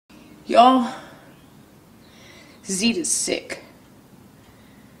Y'all, Zeta's sick.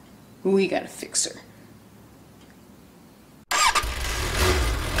 We gotta fix her.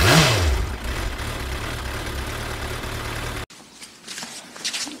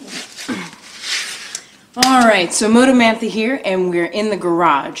 Alright, so Motomantha here, and we're in the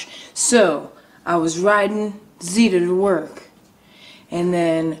garage. So, I was riding Zeta to work, and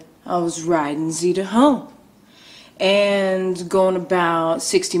then I was riding Zeta home, and going about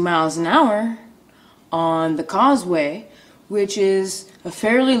 60 miles an hour on the causeway, which is a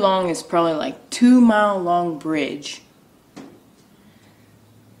fairly long, it's probably like 2-mile long bridge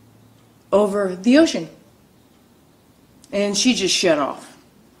over the ocean. And she just shut off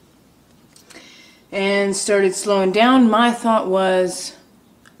and started slowing down. My thought was,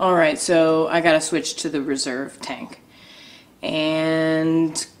 alright, so I gotta switch to the reserve tank.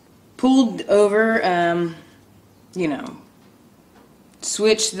 And pulled over, you know,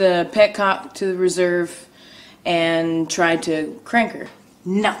 switched the petcock to the reserve and tried to crank her.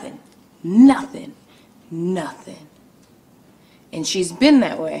 Nothing. Nothing. Nothing. And she's been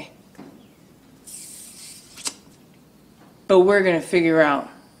that way. But we're gonna figure out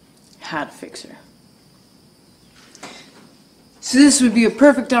how to fix her. So this would be a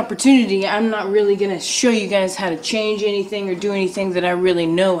perfect opportunity. I'm not really going to show you guys how to change anything or do anything that I really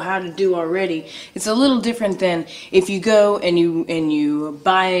know how to do already. It's a little different than if you go and you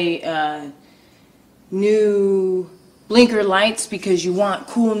buy new blinker lights because you want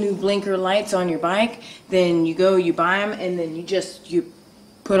cool new blinker lights on your bike. Then you go, you buy them, and then you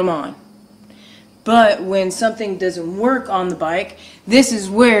put them on. But when something doesn't work on the bike, this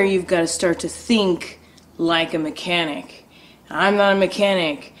is where you've got to start to think like a mechanic. I'm not a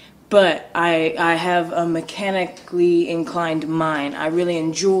mechanic, but I have a mechanically inclined mind. I really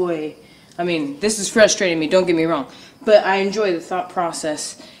enjoy, I mean, this is frustrating me, don't get me wrong, but I enjoy the thought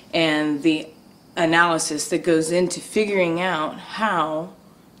process and the analysis that goes into figuring out how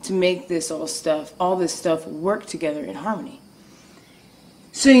to make this all this stuff work together in harmony.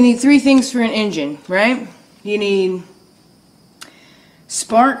 So you need 3 things for an engine, right? You need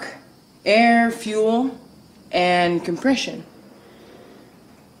spark, air, fuel, and compression.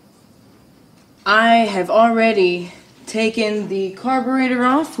 I have already taken the carburetor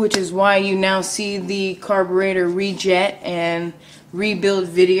off, which is why you now see the carburetor rejet and rebuild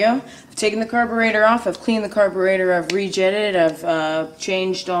video. I've taken the carburetor off, I've cleaned the carburetor, I've rejetted it, I've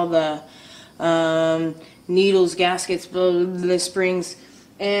changed all the needles, gaskets, the springs,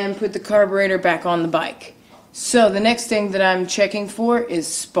 and put the carburetor back on the bike. So the next thing that I'm checking for is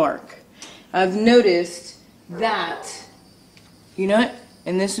spark. I've noticed that, you know what?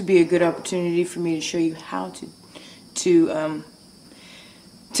 And this would be a good opportunity for me to show you how to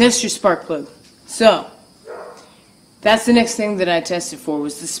test your spark plug. So that's the next thing that I tested for,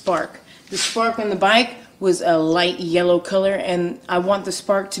 was the spark. The spark on the bike was a light yellow color, and I want the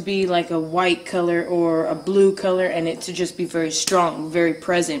spark to be like a white color or a blue color, and it to just be very strong, very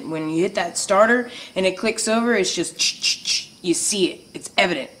present. When you hit that starter and it clicks over, it's just you see it, it's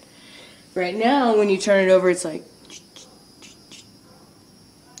evident. Right now when you turn it over, it's like,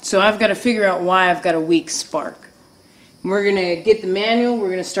 so I've got to figure out why I've got a weak spark. We're going to get the manual,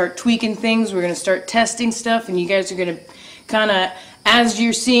 we're going to start tweaking things, we're going to start testing stuff, and you guys are going to kind of, as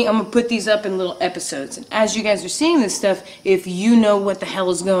you're seeing, I'm going to put these up in little episodes, and as you guys are seeing this stuff, if you know what the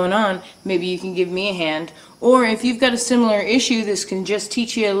hell is going on, maybe you can give me a hand, or if you've got a similar issue, this can just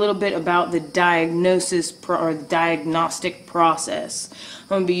teach you a little bit about the diagnosis or the diagnostic process. I'm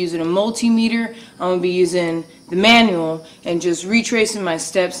going to be using a multimeter, I'm going to be using the manual, and just retracing my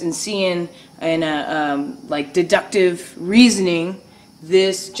steps and seeing in like deductive reasoning,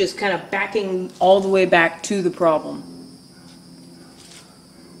 this just kind of backing all the way back to the problem.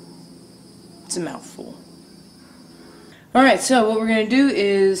 It's a mouthful. Alright, so what we're going to do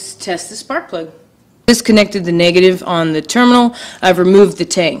is test the spark plug. Disconnected the negative on the terminal. I've removed the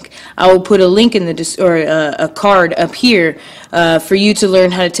tank. I will put a link in the a card up here for you to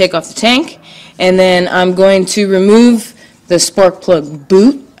learn how to take off the tank, and then I'm going to remove the spark plug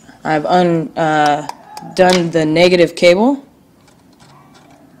boot. I've done the negative cable,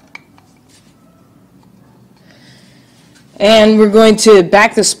 and we're going to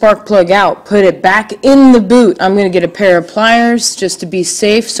back the spark plug out, put it back in the boot. I'm going to get a pair of pliers just to be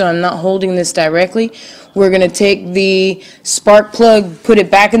safe, so I'm not holding this directly. We're going to take the spark plug, put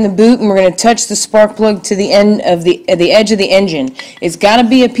it back in the boot, and we're going to touch the spark plug to the end of the edge of the engine. It's got to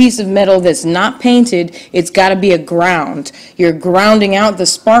be a piece of metal that's not painted. It's got to be a ground. You're grounding out the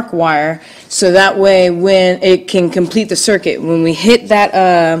spark wire so that way when it can complete the circuit, when we hit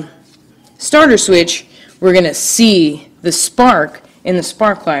that starter switch, we're going to see the spark in the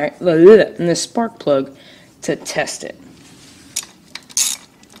spark plug to test it.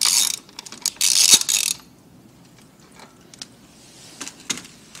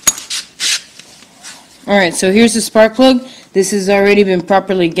 Alright, so here's the spark plug. This has already been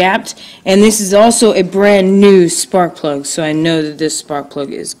properly gapped, and this is also a brand new spark plug, so I know that this spark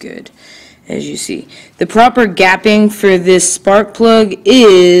plug is good, as you see. The proper gapping for this spark plug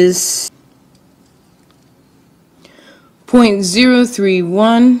is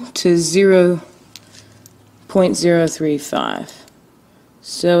 0.031 to 0.035.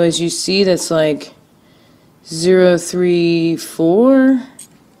 So as you see, that's like 0.34.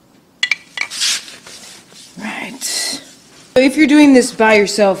 Right. So if you're doing this by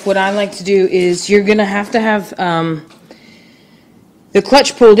yourself, what I like to do is you're going to have the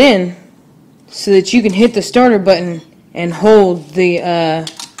clutch pulled in so that you can hit the starter button and hold the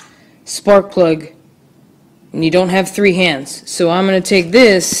spark plug, and you don't have 3 hands. So I'm going to take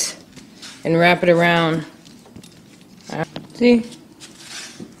this and wrap it around. See?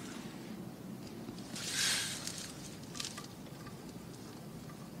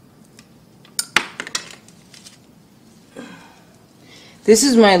 This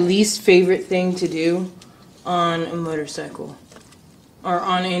is my least favorite thing to do on a motorcycle or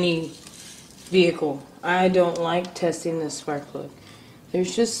on any vehicle. I don't like testing the spark plug.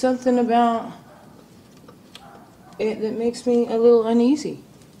 There's just something about it that makes me a little uneasy.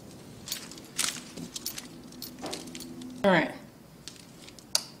 Alright.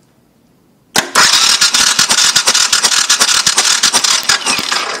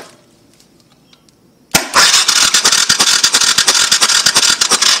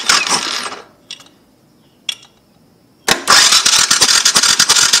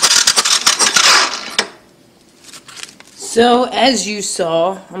 So, as you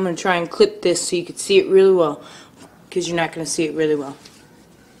saw, I'm going to try and clip this so you can see it really well, because you're not going to see it really well.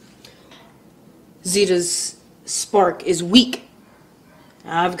 Zeta's spark is weak.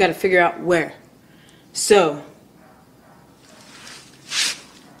 Now I've got to figure out where. So,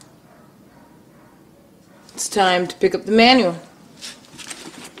 it's time to pick up the manual.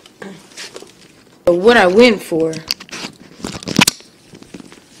 So what I went for...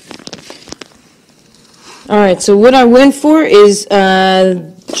 Alright, so what I went for is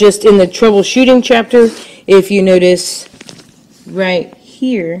just in the troubleshooting chapter, if you notice right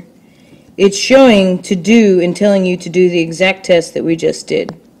here, it's showing to do and telling you to do the exact test that we just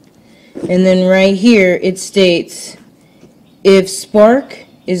did. And then right here it states, if spark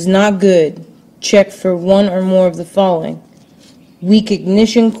is not good, check for one or more of the following: weak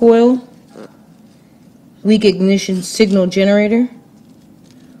ignition coil, weak ignition signal generator,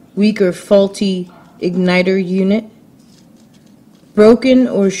 weak or faulty igniter unit, broken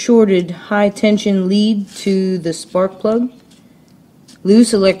or shorted high tension lead to the spark plug,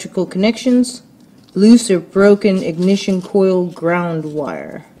 loose electrical connections, loose or broken ignition coil ground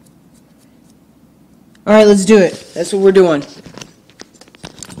wire. Alright, let's do it. That's what we're doing.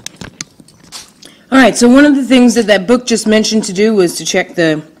 Alright, so one of the things that book just mentioned to do was to check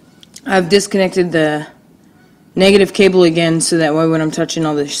I've disconnected the negative cable again, so that way when I'm touching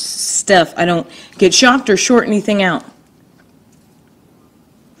all this stuff I don't get shocked or short anything out.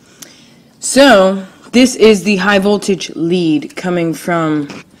 So this is the high voltage lead coming from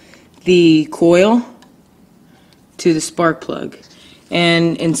the coil to the spark plug,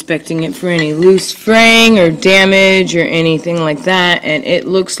 and inspecting it for any loose fraying or damage or anything like that, and it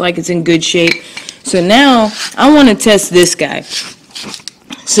looks like it's in good shape. So now I want to test this guy.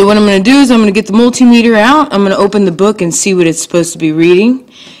 So what I'm going to do is I'm going to get the multimeter out, I'm going to open the book and see what it's supposed to be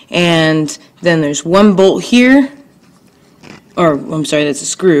reading, and then there's one bolt here, or I'm sorry, that's a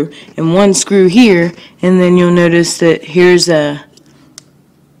screw, and one screw here, and then you'll notice that here's a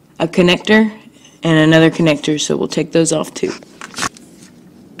connector and another connector, so we'll take those off too.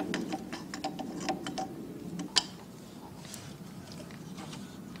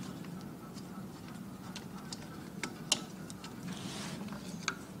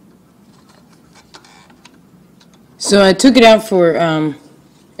 So I took it out for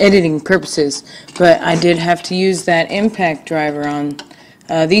editing purposes, but I did have to use that impact driver on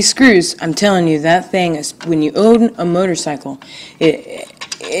these screws. I'm telling you, that thing is, when you own a motorcycle,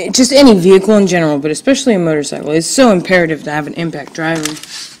 just any vehicle in general, but especially a motorcycle, it's so imperative to have an impact driver.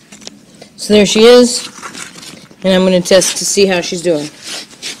 So there she is, and I'm going to test to see how she's doing.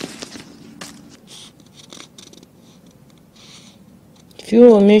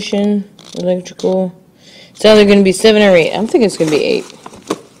 Fuel emission, electrical. It's either going to be 7 or 8. I'm thinking it's going to be 8.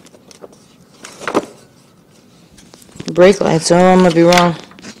 Brake lights, oh, I'm going to be wrong.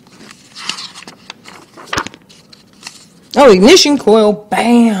 Oh, ignition coil,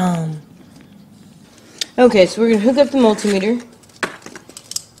 bam! Okay, so we're going to hook up the multimeter.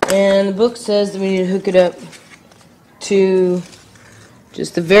 And the book says that we need to hook it up to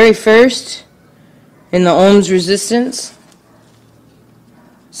just the very first in the ohms resistance.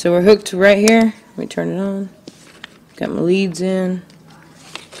 So we're hooked right here. Let me turn it on. Got my leads in.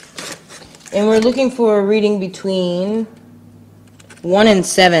 And we're looking for a reading between 1 and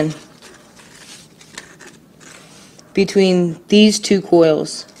 7. Between these two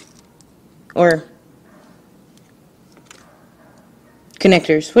coils. Or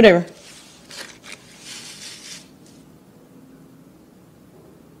connectors, whatever.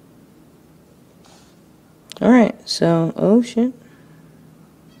 Alright, so, oh shit.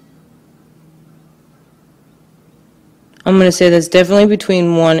 I'm going to say that's definitely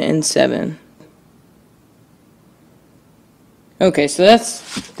between 1 and 7. Okay, so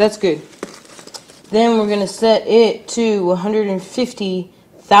that's good. Then we're going to set it to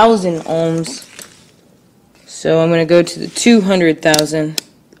 150,000 ohms. So I'm going to go to the 200,000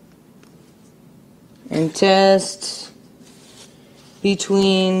 and test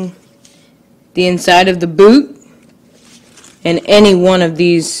between the inside of the boot and any one of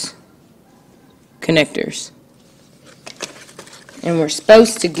these connectors. And we're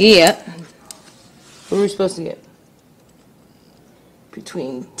supposed to get, what are we supposed to get?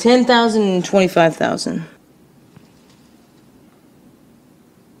 Between 10,000 and 25,000.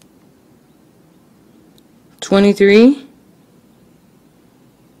 23?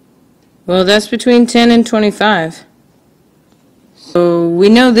 Well, that's between 10 and 25. So we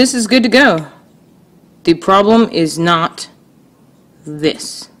know this is good to go. The problem is not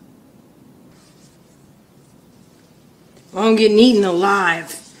this. I'm getting eaten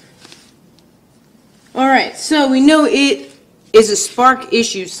alive. Alright, so we know it is a spark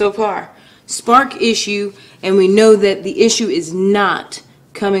issue so far. Spark issue, and we know that the issue is not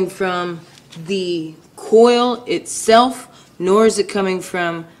coming from the coil itself, nor is it coming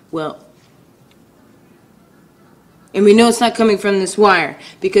from, well, and we know it's not coming from this wire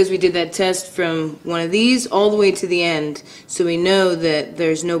because we did that test from one of these all the way to the end, so we know that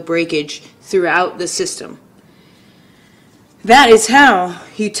there's no breakage throughout the system. That is how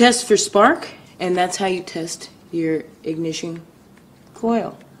you test for spark, and that's how you test your ignition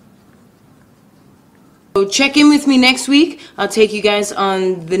coil. So check in with me next week. I'll take you guys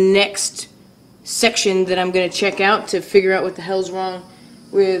on the next section that I'm going to check out to figure out what the hell's wrong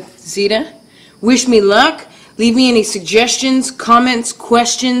with Zeta. Wish me luck. Leave me any suggestions, comments,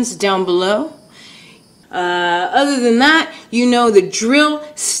 questions down below. Other than that, you know the drill.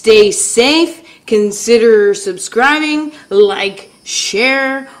 Stay safe. Consider subscribing, like,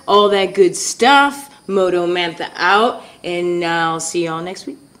 share, all that good stuff. Moto Mantha out, and I'll see y'all next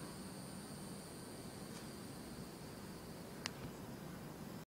week.